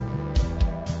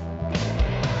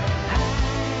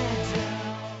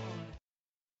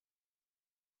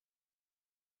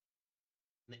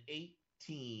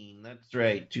218. That's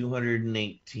right,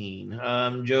 218.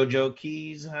 Jojo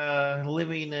Keys,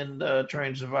 living and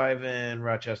trying to survive in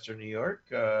Rochester, New York,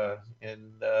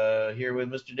 and here with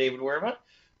Mr. David Werma.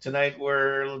 Tonight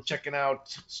we're checking out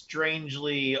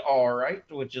Strangely All Right,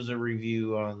 which is a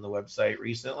review on the website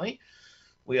recently.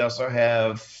 We also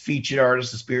have featured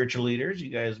artists and spiritual leaders. You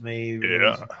guys may release Yeah.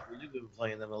 music. We've been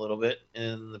playing them a little bit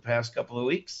in the past couple of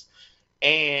weeks.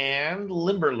 And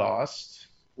Limberlost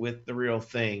with The Real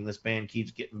Thing. This band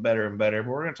keeps getting better and better, but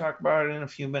we're going to talk about it in a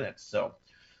few minutes. So,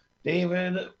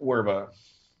 David Werba,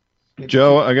 it's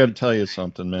Joe, good. I got to tell you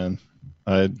something, man.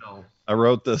 I No. I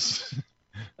wrote this.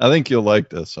 I think you'll like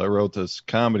this. I wrote this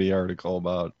comedy article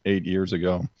about 8 years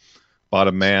ago about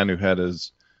a man who had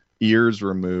his ears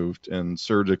removed and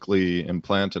surgically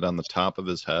implanted on the top of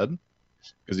his head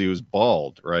because he was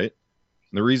bald, right?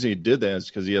 And the reason he did that is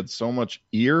because he had so much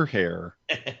ear hair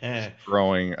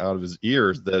growing out of his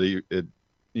ears that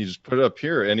he just put it up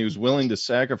here, and he was willing to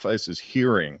sacrifice his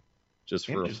hearing just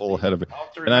for a full Interesting. head of it. I'll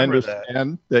have to And I remember that.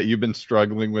 understand that you've been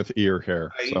struggling with ear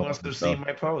hair. You So, must have seen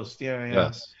my post. Yeah, yeah.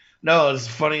 yes. No, it's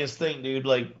the funniest thing, dude.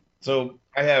 Like, so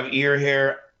I have ear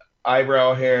hair,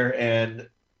 eyebrow hair, and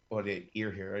what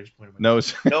ear hair? I just pointed my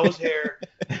Nose. nose hair,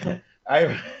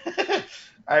 eye,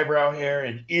 eyebrow hair,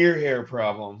 and ear hair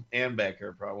problem, and back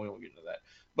hair problem. We won't get into that.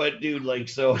 But dude, like,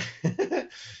 so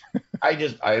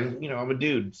I'm a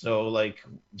dude. So like,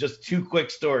 just two quick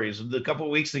stories. A couple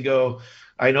of weeks ago,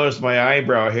 I noticed my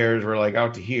eyebrow hairs were like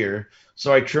out to here,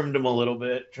 so I trimmed them a little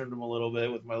bit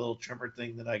with my little trimmer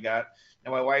thing that I got.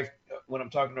 And my wife, when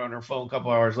I'm talking to her on her phone a couple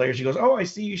hours later, she goes, "Oh, I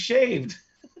see you shaved."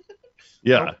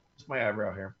 Yeah. Nope, it's my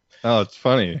eyebrow hair. Oh, it's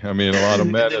funny. I mean, a lot of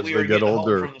And men then as we they were get getting home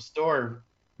older. from the store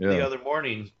the Yeah. other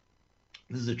morning.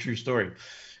 This is a true story.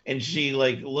 And she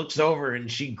like looks over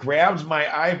and she grabs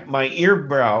my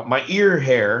ear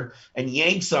hair and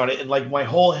yanks on it, and like my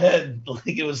whole head,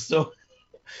 like it was so,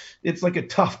 it's like a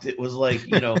tuft. It was like,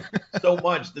 so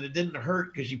much that it didn't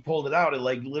hurt because she pulled it out. It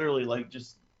like literally like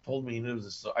just pulled me, and it was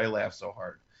just I laughed so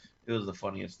hard. It was the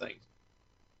funniest thing.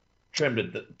 Trimmed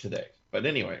it today. But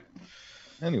anyway,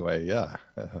 Anyway, yeah.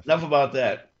 enough about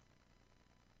that.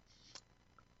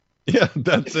 Yeah,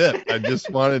 that's it. I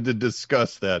just wanted to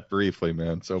discuss that briefly,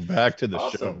 man. So back to the show.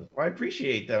 Awesome. Well, I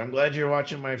appreciate that. I'm glad you're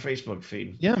watching my Facebook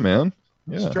feed. Yeah, man.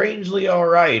 Yeah. Strangely All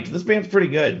Right. This band's pretty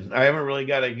good. I haven't really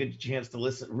got a good chance to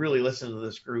listen to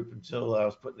this group until I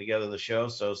was putting together the show.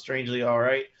 So Strangely All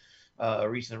Right, a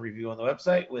recent review on the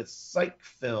website with Psych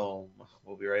Film.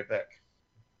 We'll be right back.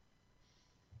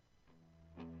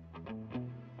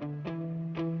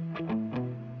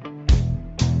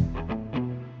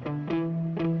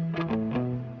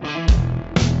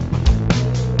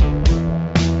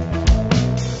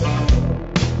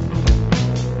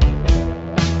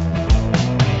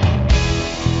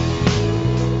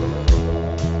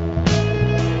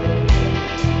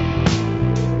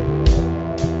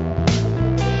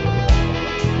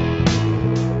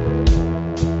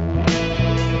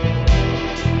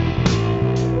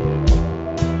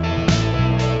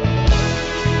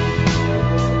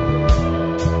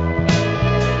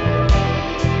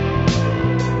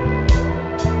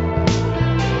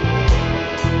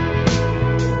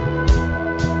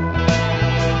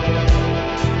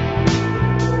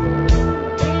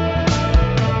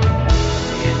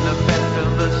 In the best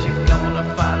of us, you're gonna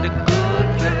find a good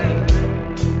thing.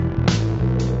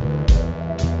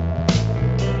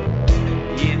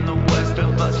 In the worst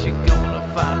of us, you're gonna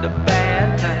find a bad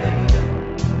thing.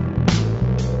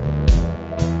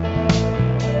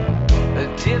 A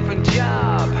different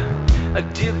job, a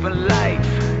different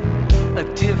life, a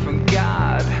different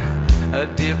God, a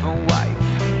different wife.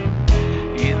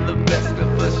 In the best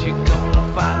of us, you're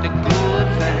gonna find a good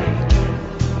thing.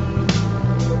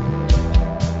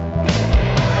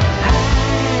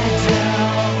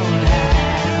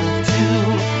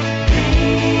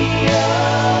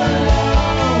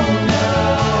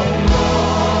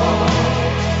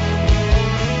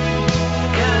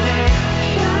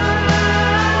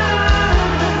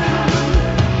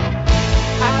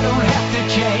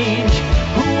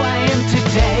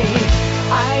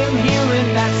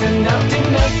 Enough to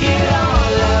make it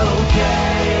all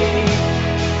okay.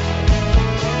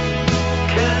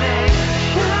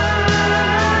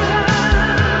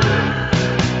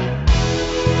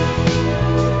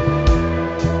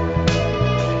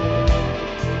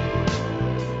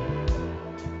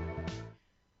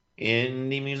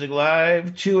 Indie Music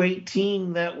Live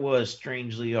 218. That was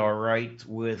Strangely All Right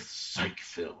with Psych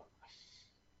Film.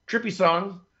 Trippy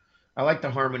song. I like the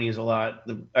harmonies a lot.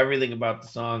 Everything about the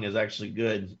song is actually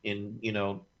good in,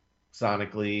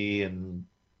 sonically and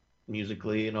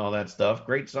musically and all that stuff.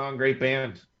 Great song, great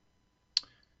band.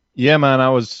 Yeah, man, I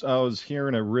was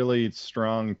hearing a really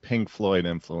strong Pink Floyd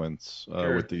influence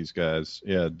Sure. with these guys.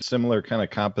 Yeah, similar kind of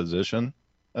composition,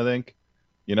 I think.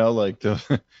 Like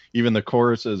the even the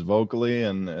choruses vocally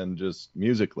and just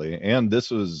musically. And I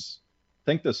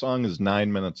think the song is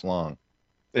 9 minutes long.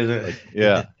 Is Like, it?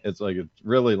 yeah, it's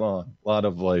really long. A lot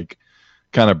of like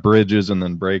kind of bridges and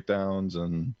then breakdowns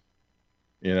and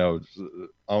you know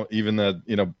even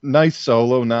that nice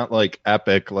solo, not like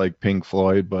epic like Pink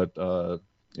Floyd, but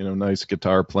nice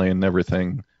guitar playing and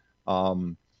everything.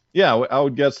 Yeah, I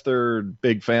would guess they're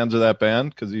big fans of that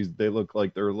band because they look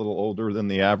like they're a little older than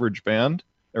the average band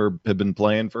or have been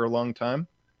playing for a long time.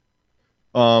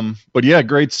 But yeah,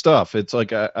 great stuff. It's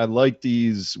like I like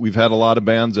these. We've had a lot of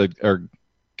bands that are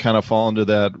kind of fall into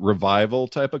that revival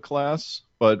type of class,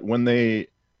 but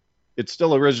it's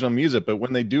still original music, but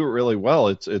when they do it really well,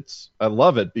 it's I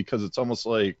love it because it's almost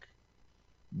like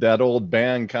that old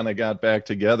band kind of got back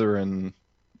together and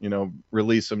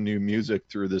released some new music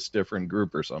through this different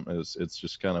group or something. It's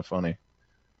just kind of funny,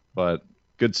 but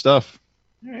good stuff.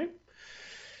 All right.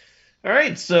 All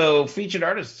right. So featured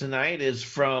artist tonight is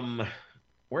from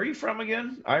where are you from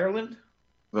again? Ireland?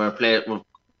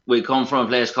 We come from a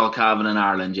place called Cavan in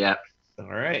Ireland, yeah. All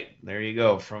right, there you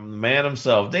go. From the man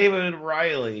himself, David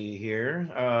Riley here.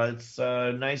 It's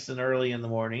nice and early in the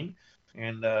morning,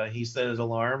 and he set his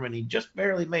alarm, and he just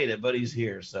barely made it, but he's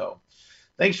here. So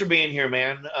thanks for being here,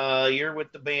 man. You're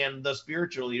with the band, The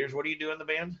Spiritual Leaders. What do you do in the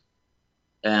band?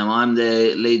 I'm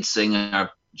the lead singer,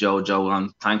 Joe,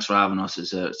 and thanks for having us.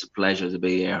 It's a pleasure to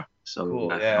be here. So Cool.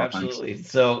 no, Yeah, thanks. absolutely.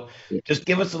 So Yeah. just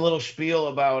give us a little spiel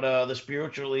about the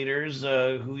Spiritual Leaders,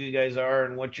 who you guys are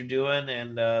and what you're doing,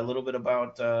 and a little bit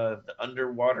about the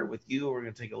Underwater with You. We're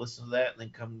going to take a listen to that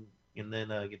and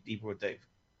then get deeper with Dave.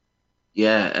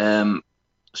 Yeah,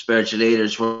 spiritual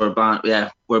leaders. We're a band.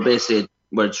 Yeah, we're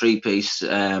a three-piece.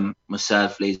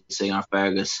 Myself, lead singer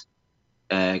Fergus,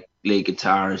 lead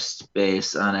guitarist,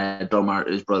 bass, and drummer,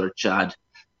 his brother Chad.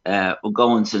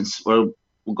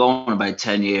 We're going about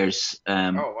 10 years.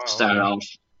 Oh, wow. Started off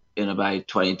in about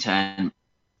 2010,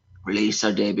 released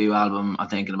our debut album, I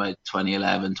think, in about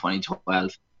 2011,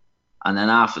 2012. And then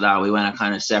after that, we went our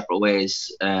kind of separate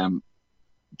ways,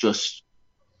 just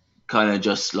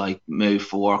like moved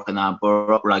for work and that.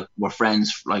 But like, we're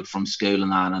friends like from school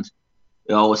and that. And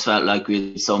we always felt like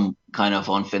we had some kind of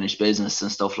unfinished business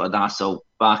and stuff like that. So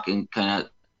back in kind of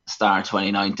start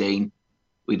 2019,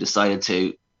 we decided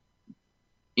to,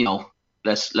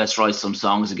 let's write some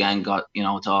songs again. Got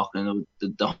talking.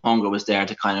 The hunger was there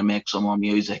to kind of make some more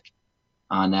music,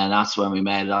 and then that's when we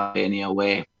made it Any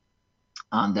Way,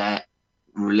 and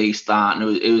released that.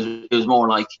 And it was more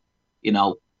like,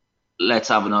 let's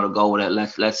have another go with it.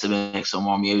 Let's make some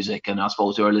more music. And I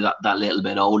suppose we were that little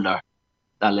bit older,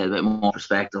 that little bit more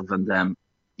perspective, and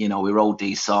we wrote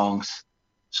these songs.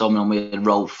 Some of them we had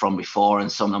wrote from before,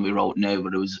 and some of them we wrote new.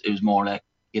 But it was more like,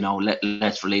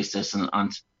 let's release this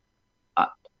and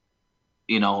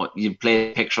you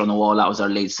play a Picture on the Wall. That was our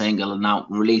lead single, and now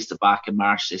released it back in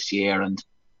March this year. And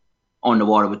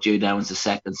Underwater with You then was the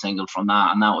second single from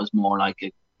that, and that was more like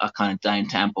a kind of down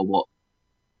tempo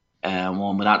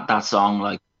one. But that song,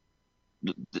 like,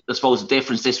 I suppose the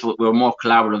difference, we were more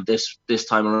collaborative this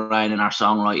time around in our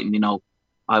songwriting.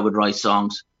 I would write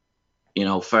songs,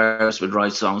 Fergus would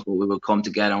write songs, but we would come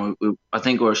together and I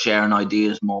think we were sharing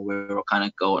ideas more. We were kind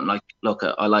of going like, look,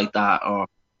 I like that,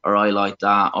 or I like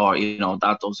that, or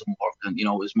that doesn't work. And it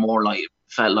was more like, it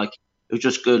felt like it was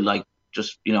just good, like,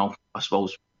 just I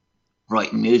suppose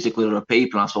writing music with other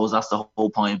people. I suppose that's the whole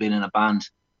point of being in a band.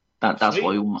 That's Sweet.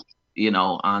 what we want,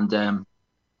 and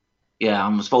yeah,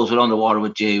 I suppose with Underwater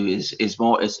with You is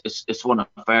more, it's one of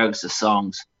Fergus's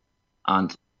songs,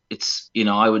 and it's,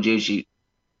 I would usually,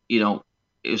 I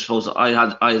suppose I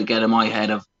had to get in my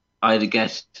head of, I had to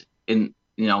get in,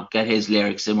 get his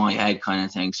lyrics in my head kind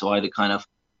of thing. So I had to kind of,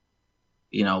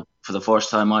 for the first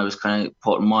time, I was kind of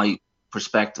putting my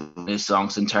perspective on his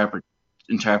songs,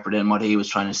 interpreting what he was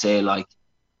trying to say, like,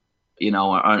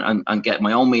 and get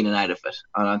my own meaning out of it.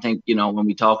 And I think, when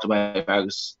we talked about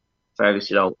Fergus,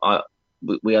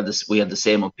 we had the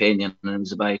same opinion, and it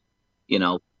was about,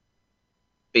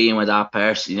 being with that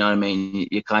person. You know what I mean?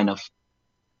 You kind of,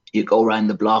 you go around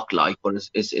the block, like, but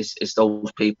it's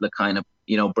those people that kind of,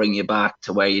 bring you back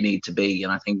to where you need to be.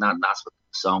 And I think that's what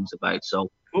the song's about. So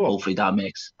Cool. hopefully that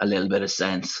makes a little bit of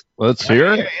sense. Let's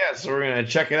hear it. Yeah. So we're going to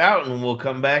check it out, and we'll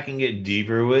come back and get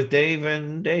deeper with Dave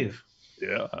and Dave.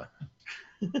 Yeah.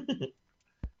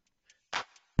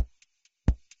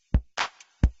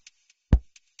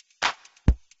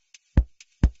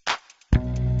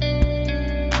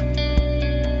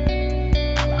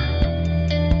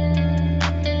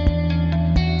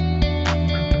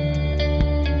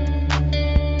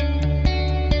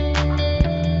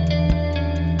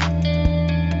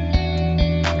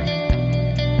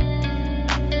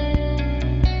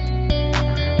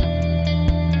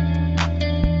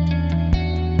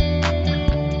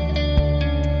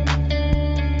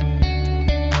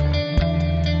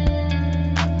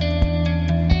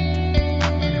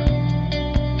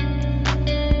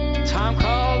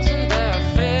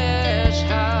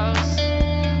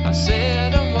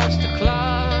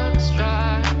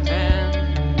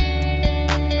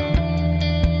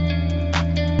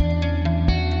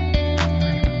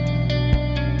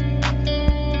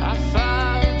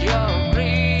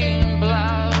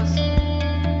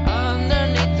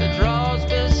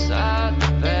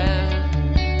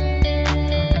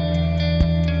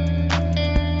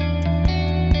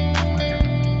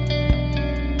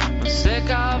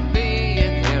 sick of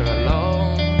being here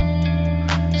alone,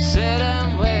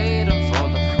 sitting waiting for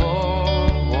the four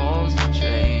walls to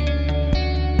change.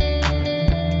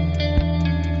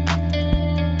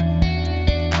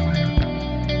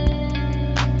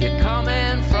 You're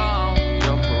coming from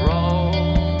your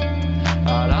parole,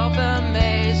 out of the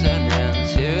maze and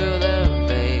into the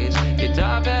maze. You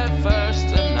dive at first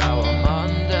and now I'm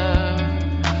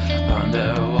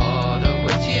underwater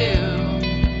with you,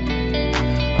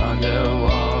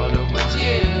 underwater with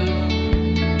you,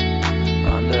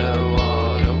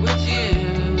 underwater with you,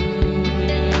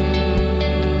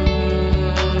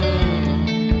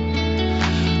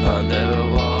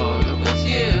 underwater with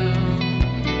you,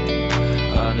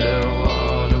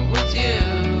 underwater with you,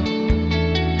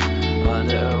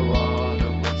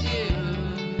 underwater with you.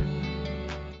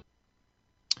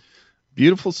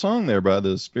 Beautiful song there by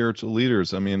the Spiritual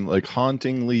Leaders. I mean, like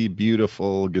hauntingly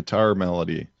beautiful guitar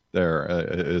melody there.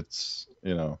 It's,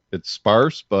 you know, it's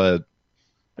sparse, but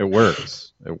it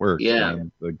works. It works. Yeah.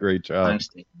 Man. A great job. Thanks,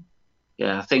 Steve.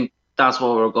 Yeah, I think that's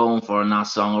what we were going for in that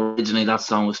song. Originally, that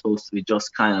song was supposed to be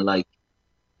just kind of like,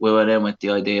 we went in with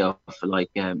the idea of like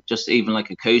just even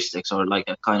like acoustics or like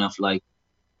a kind of like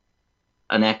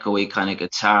an echoey kind of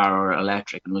guitar or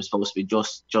electric, and it was supposed to be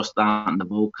just that and the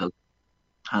vocal.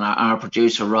 And our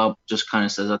producer Rob just kind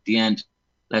of says at the end,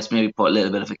 let's maybe put a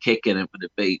little bit of a kick in it with a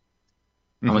beat.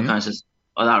 And we kind of says,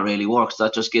 oh, that really works.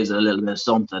 That just gives it a little bit of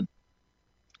something.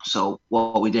 So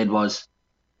what we did was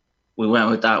we went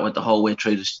with that with the whole way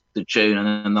through the tune,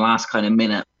 and then the last kind of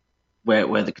minute where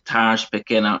the guitars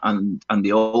pick in and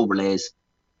the overlays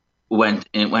went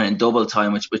in double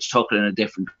time, which took it in a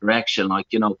different direction, like,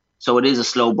 you know. So it is a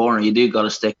slow burner. You do got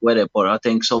to stick with it, but I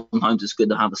think sometimes it's good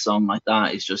to have a song like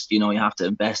that. It's just, you know, you have to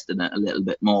invest in it a little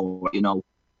bit more, you know,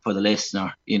 for the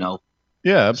listener, you know.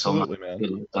 Yeah, absolutely,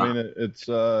 man. I mean, it's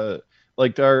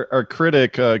like our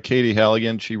critic, Katie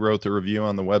Halligan, she wrote the review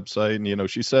on the website, and, you know,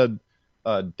 she said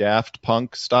Daft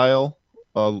Punk style.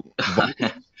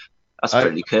 That's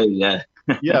pretty cool, yeah.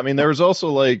 Yeah, I mean, there was also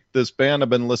like this band I've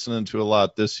been listening to a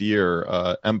lot this year,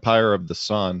 Empire of the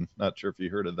Sun. Not sure if you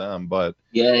heard of them, but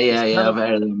yeah, I've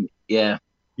heard of them. Yeah,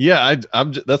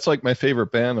 I'm that's like my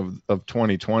favorite band of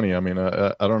 2020. I mean,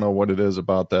 I don't know what it is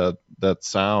about that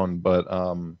sound, but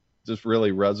just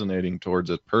really resonating towards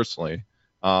it personally.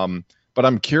 But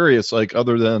I'm curious, like,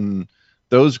 other than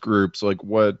those groups, like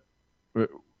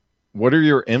what are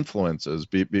your influences?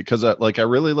 Because I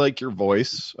really like your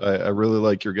voice. I really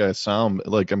like your guys' sound.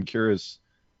 Like, I'm curious,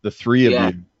 the three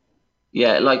of you.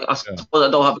 Yeah, like I suppose I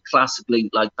don't have a classically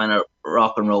like kind of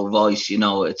rock and roll voice, you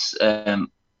know. It's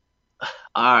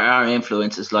our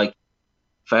influences, like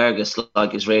Fergus,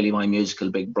 like, is really my musical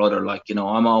big brother. Like, you know,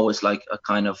 I'm always like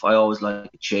I always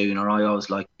like a tune, or I always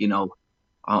like, you know,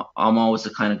 I'm always the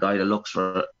kind of guy that looks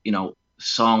for, you know,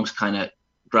 songs kind of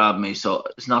grab me. So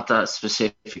it's not that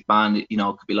specific band, you know.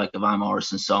 It could be like a Van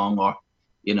Morrison song, or,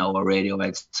 you know, a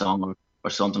Radiohead song, or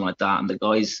something like that. And the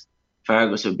guys,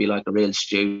 Fergus would be like a real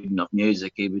student of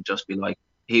music. He would just be like,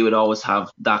 he would always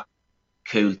have that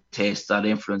cool taste, that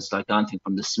influence, like anything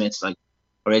from the Smiths. Like,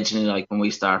 originally, like when we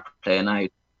started playing out,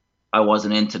 I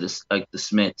wasn't into this, like the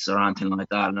Smiths or anything like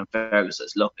that. And then Fergus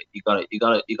says, look, you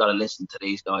gotta listen to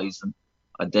these guys. And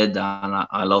I did that, and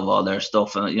I love all their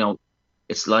stuff. And, you know,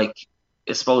 it's like,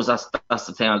 I suppose that's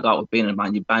the thing I got with being in a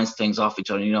band. You bounce things off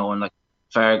each other, you know. And like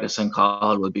Fergus and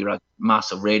Carl would be like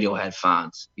massive Radiohead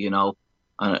fans, you know,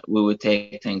 and we would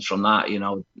take things from that, you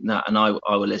know. And I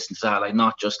would listen to that, like,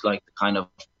 not just like the kind of,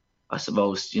 I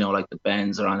suppose, you know, like the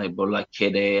Bends or anything, but like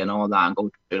Kid A and all that, and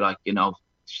go through, like, you know,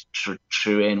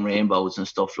 True In Rainbows and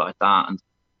stuff like that. And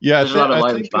yeah,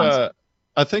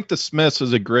 I think the Smiths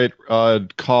is a great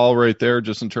call right there,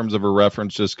 just in terms of a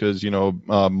reference, just because, you know,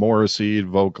 Morrissey,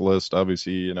 vocalist,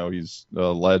 obviously, you know, he's a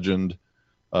legend,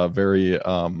 very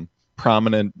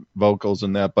prominent vocals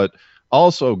in that, but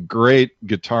also great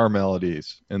guitar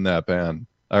melodies in that band.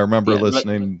 I remember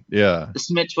listening. Like, the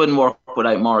Smiths wouldn't work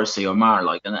without Morrissey or Marr,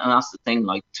 like, and that's the thing.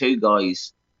 Like, two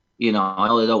guys, you know, I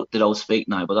know they don't speak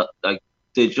now, but like,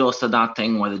 they just had that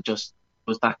thing where they just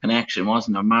was that connection,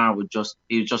 wasn't there? Marr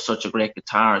he was just such a great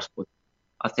guitarist, but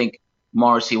I think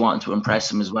Morrissey wanted to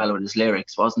impress him as well with his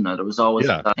lyrics, wasn't there? There was always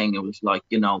that thing. It was like,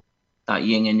 you know, that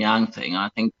yin and yang thing. And I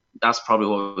think that's probably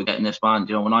what we get in this band.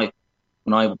 You know,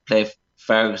 when I play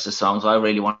Fergus' songs, I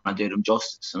really want to do them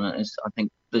justice, and I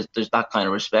think there's that kind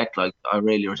of respect. Like, I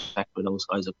really respect where those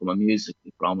guys are coming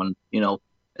musically from, and, you know,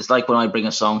 it's like when I bring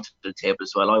a song to the table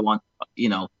as well. I want, you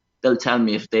know, they'll tell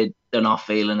me if they're not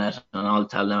feeling it, and I'll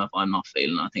tell them if I'm not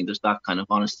feeling it. I think there's that kind of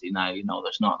honesty now, you know.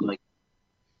 There's not like,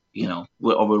 you know,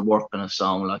 we're working a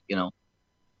song, like, you know.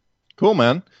 Cool,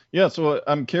 man. Yeah, so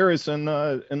I'm curious, in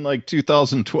like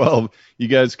 2012, you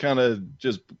guys kind of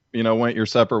just, went your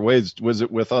separate ways. Was it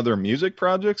with other music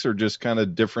projects or just kind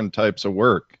of different types of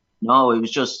work? No, it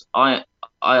was just I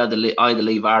had to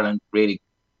leave Ireland really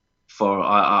for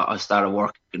I started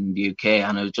working in the UK,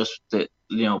 and it was just that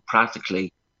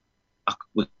practically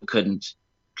we couldn't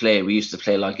play. We used to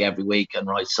play like every week and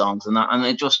write songs and that, and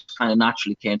it just kind of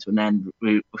naturally came to an end.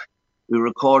 We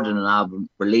recorded an album,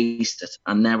 released it,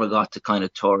 and never got to kind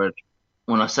of tour it.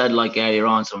 When I said like earlier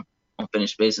on, some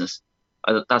unfinished business,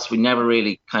 we never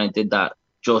really kind of did that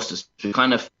justice. We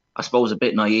kind of, I suppose, a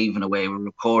bit naive in a way. We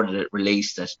recorded it,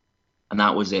 released it, and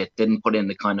that was it. Didn't put in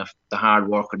the kind of the hard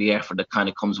work or the effort that kind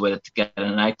of comes with it to get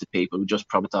it out to people. We just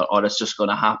probably thought, oh, that's just going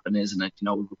to happen, isn't it?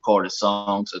 We recorded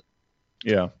songs,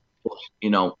 Yeah.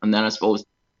 and then I suppose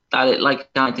that like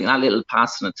anything, that little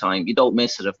passing of time, you don't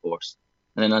miss it, of course.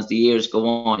 And then as the years go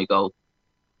on, you go,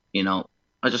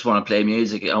 I just want to play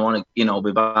music. I want to,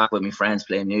 be back with my friends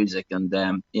playing music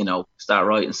and, start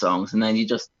writing songs. And then you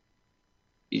just,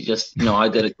 I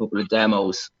did a couple of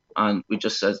demos and we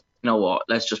just said, you know what,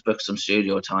 let's just book some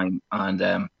studio time and,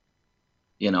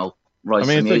 write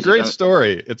some music. It's a great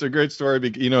story. It's a great story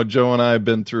because, Joe and I have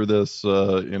been through this,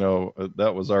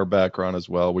 that was our background as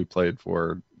well. We played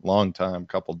for a long time,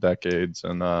 couple decades.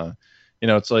 And,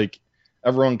 it's like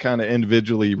everyone kind of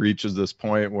individually reaches this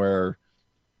point where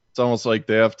it's almost like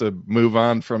they have to move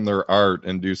on from their art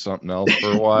and do something else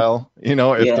for a while,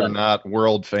 if they're not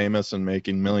world famous and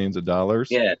making millions of dollars.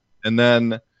 Yeah. And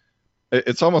then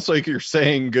it's almost like you're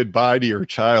saying goodbye to your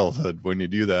childhood when you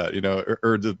do that,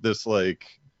 or this like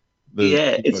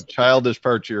the childish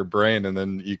parts of your brain. And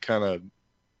then you kind of,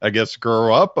 I guess,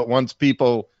 grow up. But once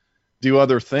people do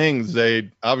other things, they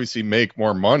obviously make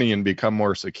more money and become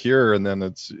more secure. And then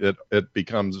it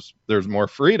becomes, there's more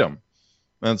freedom.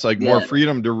 And it's like more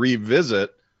freedom to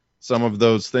revisit some of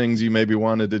those things you maybe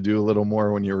wanted to do a little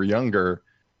more when you were younger.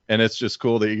 And it's just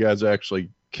cool that you guys actually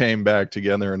came back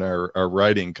together and are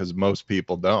writing, because most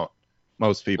people don't.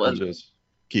 Most people just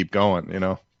keep going,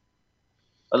 Well,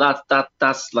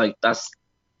 that's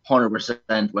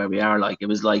 100% where we are. Like, it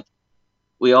was like,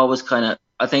 we always kind of,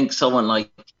 I think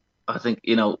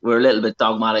we're a little bit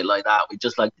dogmatic like that. We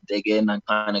just like to dig in and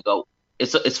kind of go,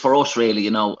 it's for us really,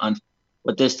 and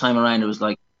but this time around, it was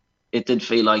like, it did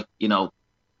feel like,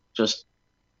 just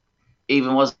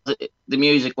even the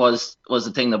music was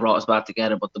the thing that brought us back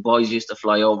together. But the boys used to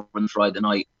fly over on Friday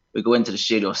night. We go into the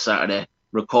studio Saturday,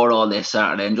 record all day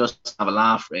Saturday, and just have a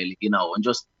laugh, really,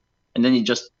 and then you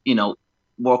just,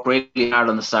 work really hard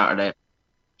on the Saturday,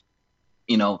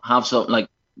 have something like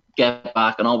get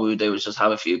back, and all we would do was just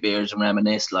have a few beers and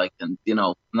reminisce, like, and in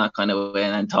that kind of way,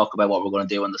 and then talk about what we're going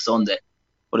to do on the Sunday.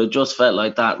 But it just felt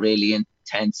like that really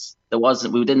intense.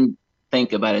 We didn't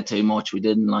think about it too much. We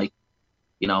didn't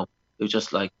it was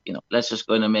just like, let's just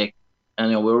go in and make. And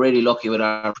we were really lucky with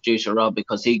our producer Rob,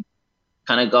 because he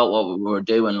kind of got what we were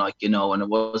doing, and it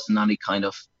wasn't any kind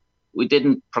of. We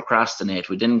didn't procrastinate.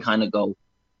 We didn't kind of go,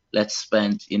 let's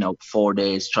spend 4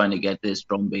 days trying to get this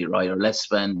drum beat right, or let's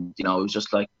spend it was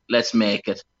just like, let's make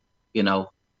it,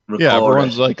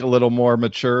 everyone's like a little more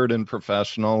matured and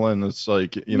professional, and it's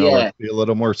like, let's be a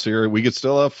little more serious. We could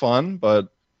still have fun, but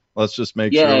let's just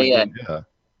make sure.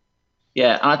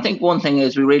 Yeah, and I think one thing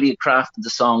is we really crafted the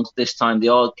songs this time. They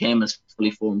all came as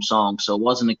fully formed songs, so it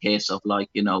wasn't a case of like,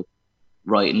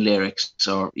 writing lyrics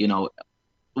or,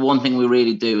 one thing we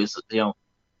really do is,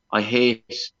 I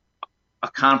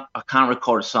can't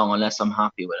record a song unless I'm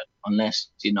happy with it, unless,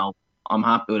 I'm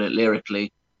happy with it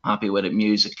lyrically, happy with it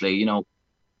musically.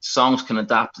 Songs can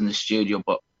adapt in the studio,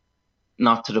 but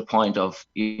not to the point of,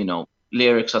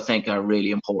 lyrics I think are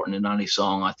really important in any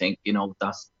song. I think,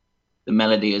 that's the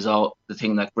melody is all the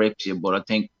thing that grips you, but I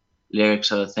think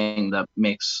lyrics are the thing that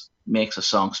makes a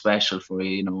song special for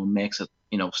you, and makes it,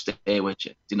 stay with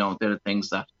you. They're the things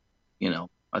that,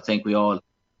 I think we all,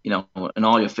 in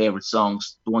all your favorite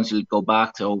songs, the ones you go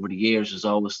back to over the years is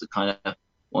always the kind of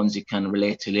ones you can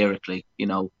relate to lyrically,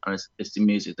 and it's the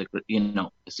music that,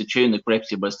 it's the tune that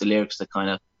grips you, but it's the lyrics that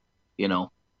kind of,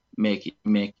 make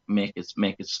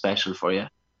it special for you.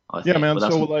 I think. Man.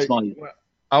 So like,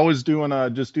 I was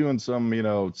doing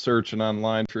some, searching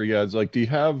online for you guys. Like, do you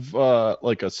have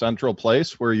like a central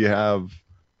place where you have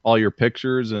all your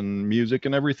pictures and music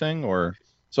and everything, or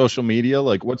social media?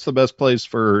 Like, what's the best place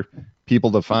for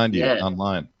people to find you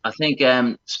online? I think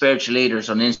Spiritual Leaders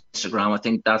on Instagram. I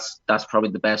think that's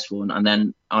probably the best one. And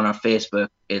then on our Facebook,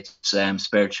 it's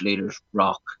Spiritual Leaders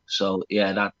Rock. So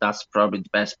yeah, that's probably the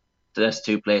best. There's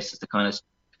two places to kind of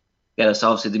get us.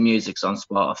 Obviously, the music's on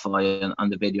Spotify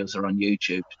and the videos are on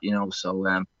YouTube.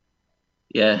 So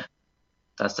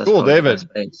That's Cool, probably the David. best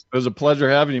place. It was a pleasure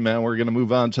having you, man. We're going to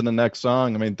move on to the next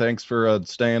song. I mean, thanks for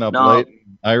staying up No, late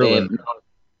in Ireland. No,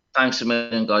 thanks a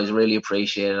million, guys. Really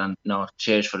appreciate it. And no,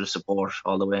 cheers for the support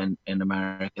all the way in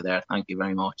America there. Thank you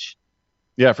very much.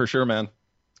 Yeah, for sure, man.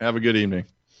 Have a good evening.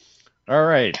 All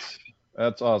right.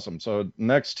 That's awesome. So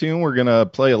next tune, we're going to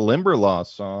play a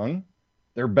Limberlost song.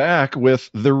 They're back with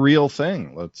The Real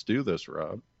Thing. Let's do this,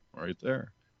 Rob. Right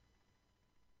there.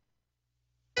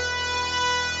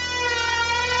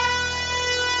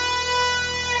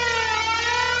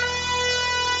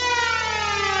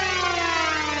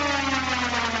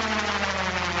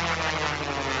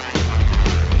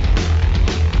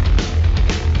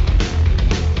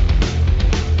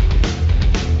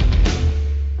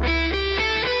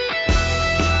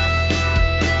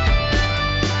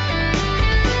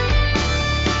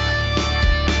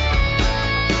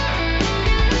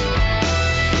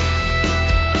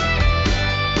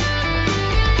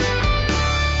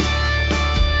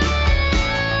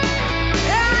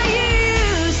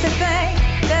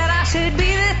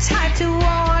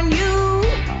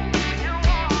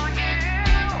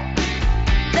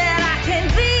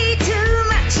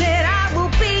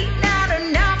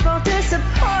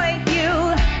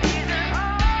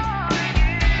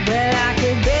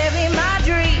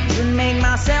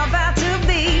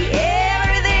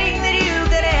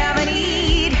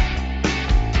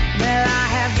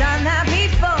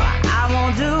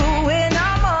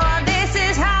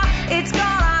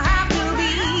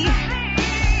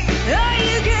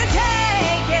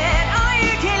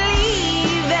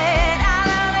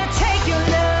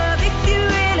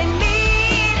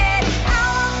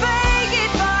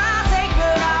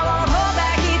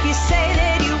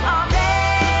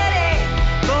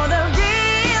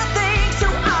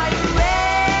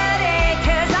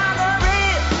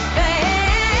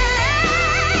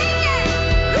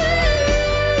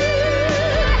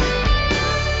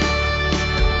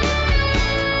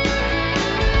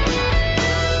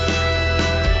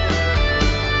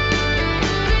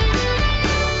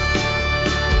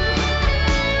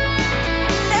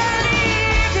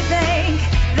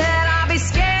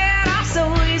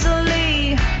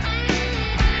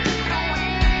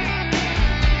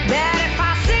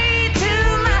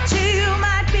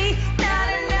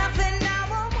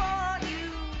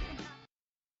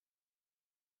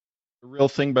 Real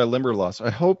Thing by Limberlost.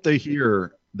 I hope they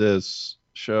hear this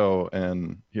show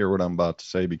and hear what I'm about to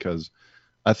say, because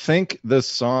I think this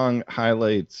song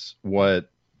highlights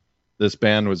what this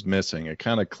band was missing. It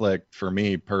kind of clicked for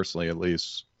me personally, at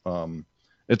least.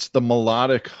 It's the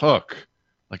melodic hook.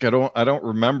 Like I don't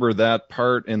remember that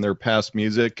part in their past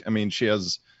music. I mean, she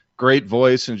has great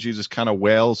voice and she just kind of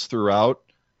wails throughout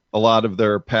a lot of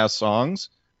their past songs.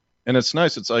 And it's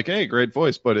nice. It's like, hey, great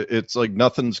voice, but it's like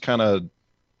nothing's kind of,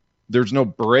 there's no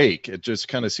break. It just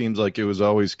kind of seems like it was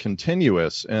always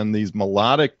continuous. And these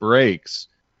melodic breaks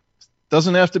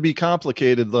doesn't have to be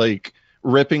complicated, like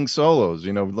ripping solos,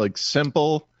 you know, like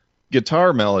simple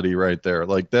guitar melody right there.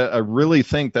 Like that, I really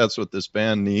think that's what this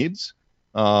band needs.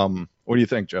 What do you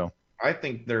think, Joe? I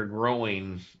think they're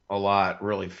growing a lot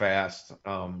really fast.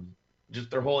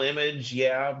 Just their whole image,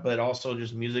 yeah, but also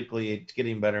just musically, it's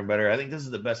getting better and better. I think this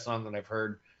is the best song that I've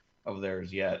heard of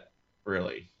theirs yet,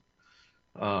 really.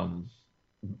 And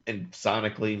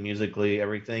sonically, musically,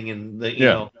 everything, and you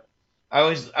know,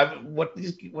 what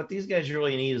these guys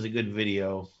really need is a good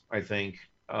video. I think.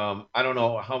 I don't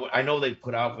know how. I know they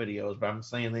put out videos, but I'm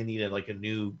saying they needed like a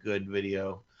new good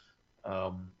video.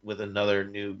 With another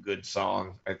new good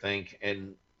song, I think.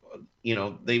 And, you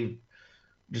know, they've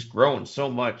just grown so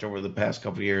much over the past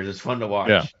couple of years. It's fun to watch.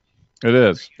 Yeah, it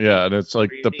is. Yeah, and it's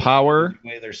like the power. The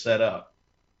way they're set up.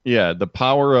 Yeah, the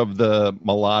power of the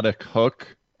melodic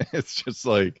hook. It's just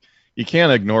like, you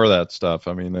can't ignore that stuff.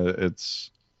 I mean, it's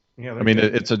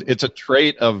a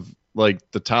trait of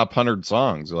like the top 100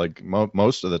 songs, like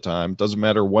most of the time. Doesn't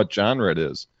matter what genre it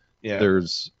is. Yeah.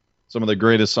 There's some of the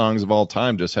greatest songs of all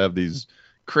time just have these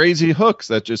crazy hooks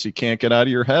that just you can't get out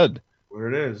of your head. Where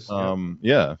it is.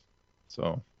 Yeah.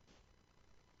 So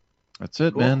that's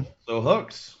it, cool. man. So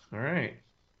hooks. All right.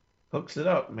 Hooks it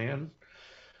up, man.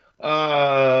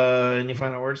 Any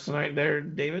final words tonight there,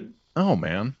 David? Oh,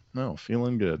 man. No,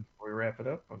 feeling good. Before we wrap it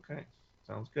up? Okay.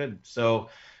 Sounds good. So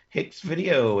Hicks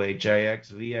Video,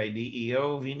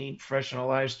 HIXVIDEO, if you need professional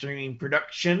live streaming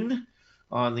production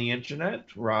on the internet,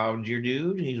 Rob's your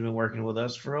dude. He's been working with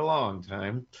us for a long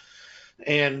time.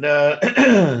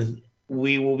 And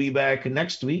we will be back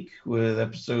next week with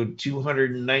episode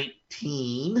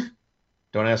 219.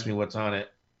 Don't ask me what's on it.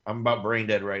 I'm about brain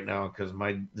dead right now because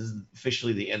this is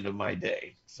officially the end of my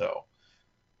day. So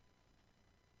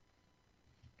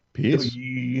Peace.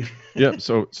 Yeah.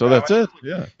 So that's it.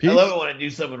 Yeah. Peace. I love it when I do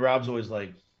something. Rob's always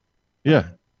like, Yeah.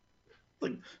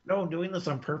 like, no, I'm doing this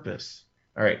on purpose.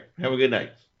 All right. Have a good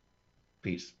night.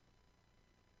 Peace.